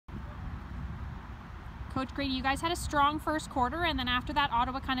Coach Grady, you guys had a strong first quarter, and then after that,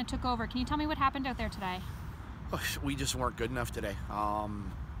 Ottawa kind of took over. Can you tell me what happened out there today? We just weren't good enough today.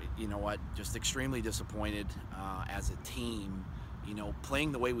 You know what? Just extremely disappointed as a team. You know,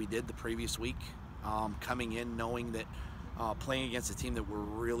 playing the way we did the previous week, coming in knowing that playing against a team that we're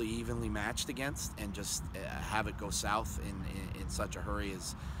really evenly matched against, and just have it go south in such a hurry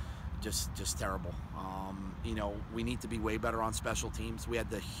is just terrible. You know, we need to be way better on special teams. We had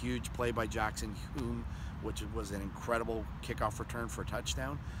the huge play by Jackson Hume, which was an incredible kickoff return for a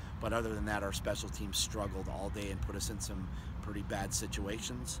touchdown. But other than that, our special teams struggled all day and put us in some pretty bad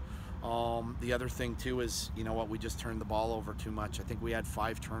situations. The other thing too is, you know what, we just turned the ball over too much. I think we had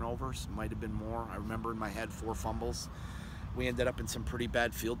 5 turnovers, might have been more. I remember in my head 4 fumbles. We ended up in some pretty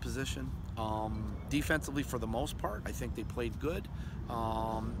bad field position. Defensively, for the most part, I think they played good.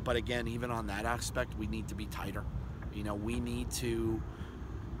 But again, even on that aspect, we need to be tighter. You know, we need to,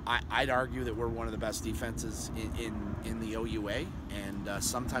 I'd argue that we're one of the best defenses in the OUA, and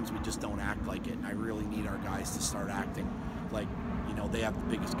sometimes we just don't act like it. And I really need our guys to start acting like, you know, they have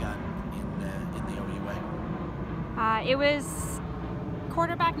the biggest gun in the OUA. It was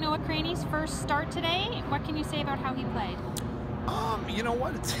quarterback Noah Craney's first start today. What can you say about how he played? You know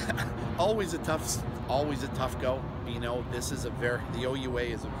what? It's always a tough go. You know, the OUA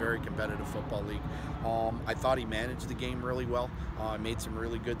is a very competitive football league. I thought he managed the game really well. Made some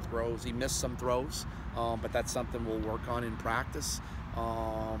really good throws. He missed some throws, but that's something we'll work on in practice.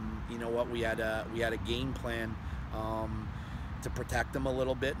 You know what? We had a game plan to protect him a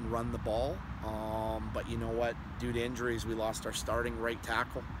little bit and run the ball. But you know what? Due to injuries, we lost our starting right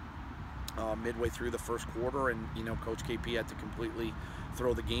tackle midway through the first quarter, and you know, Coach KP had to completely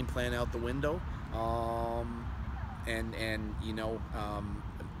throw the game plan out the window, and you know,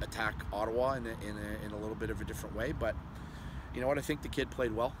 attack Ottawa in a little bit of a different way. But you know what? I think the kid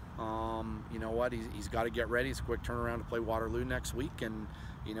played well. You know what? He's got to get ready. It's a quick turnaround to play Waterloo next week, and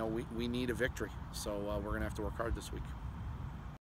you know, we need a victory. So we're gonna have to work hard this week.